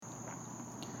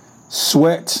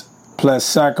Sweat plus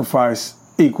sacrifice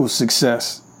equals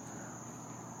success.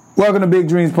 Welcome to Big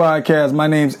Dreams Podcast. My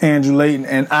name's Andrew Layton,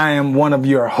 and I am one of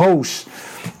your hosts.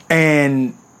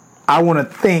 And I want to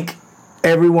thank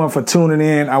everyone for tuning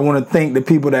in. I want to thank the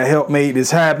people that helped make this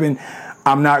happen.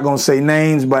 I'm not going to say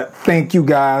names, but thank you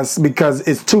guys, because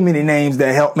it's too many names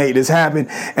that helped make this happen,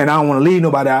 and I don't want to leave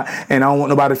nobody out, and I don't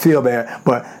want nobody to feel bad.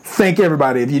 But thank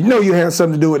everybody. If you know you have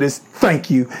something to do with this, thank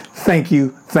you, thank you,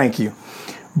 thank you.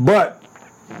 But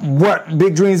what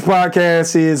Big Dreams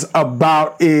Podcast is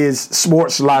about is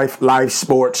sports life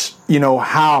sports. You know,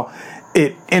 how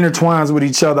it intertwines with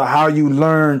each other, how you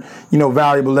learn,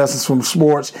 valuable lessons from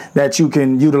sports that you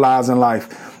can utilize in life.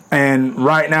 And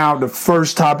right now, the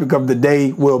first topic of the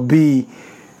day will be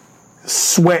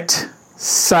sweat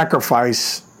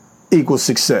sacrifice equals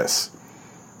success.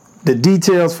 The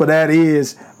details for that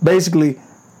is basically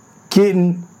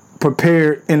getting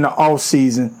prepared in the off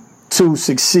season to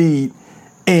succeed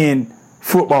in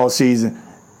football season,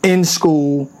 in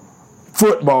school,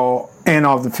 football, and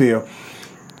off the field.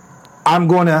 I'm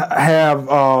going to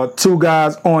have two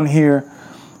guys on here.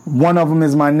 One of them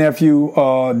is my nephew,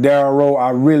 Darryl Rowe. I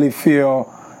really feel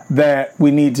that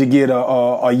we need to get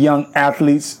a young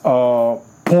athlete's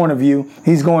point of view.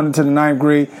 He's going into the 9th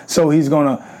grade, so he's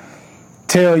going to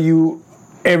tell you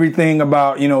everything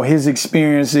about, his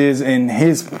experiences and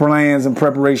his plans and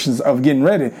preparations of getting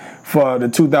ready for the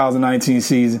 2019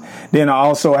 season. Then I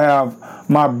also have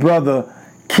my brother,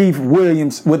 Keith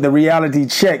Williams, with the Reality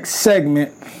Check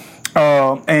segment.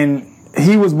 And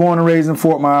he was born and raised in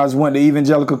Fort Myers, went to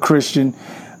Evangelical Christian,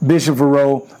 Bishop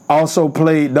Verot, also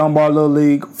played Dunbar Little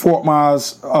League, Fort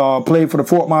Myers, played for the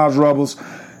Fort Myers Rebels,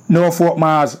 North Fort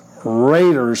Myers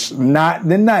Raiders, not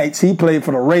the Knights. He played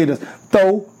for the Raiders.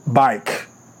 Throwback.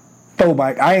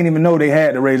 I didn't even know they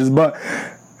had the Raiders, but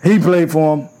he played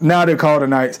for them. Now they're called the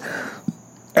Knights.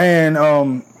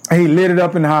 And he lit it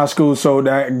up in high school, so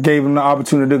that gave him the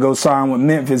opportunity to go sign with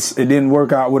Memphis. It didn't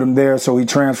work out with him there, so he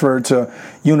transferred to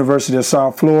University of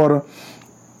South Florida.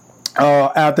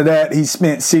 After that, he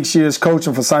spent 6 years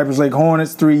coaching for Cypress Lake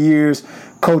Hornets, 3 years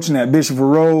coaching at Bishop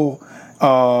Verot,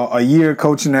 a year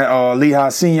coaching at Lehigh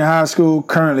Senior High School,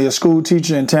 currently a school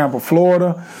teacher in Tampa,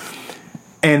 Florida.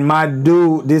 And my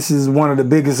dude, this is one of the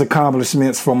biggest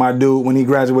accomplishments for my dude when he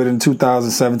graduated in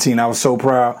 2017. I was so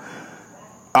proud.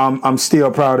 I'm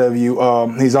still proud of you.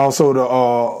 He's also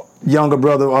the younger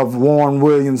brother of Warren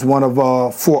Williams, one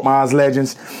of Fort Myers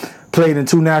legends. Played in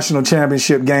 2 national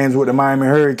championship games with the Miami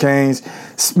Hurricanes.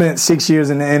 Spent 6 years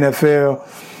in the NFL.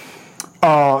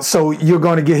 So you're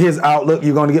going to get his outlook.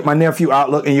 You're going to get my nephew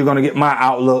outlook, and you're going to get my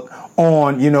outlook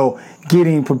on,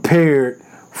 getting prepared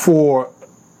for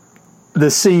the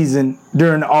season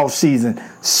during the off season.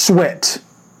 Sweat,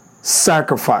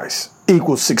 sacrifice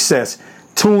equals success.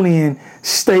 Tune in,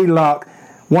 stay locked.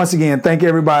 Once again, thank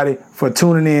everybody for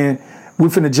tuning in. We're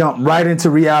finna jump right into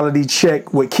Reality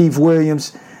Check with Keith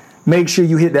Williams. Make sure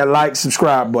you hit that like,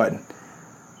 subscribe button.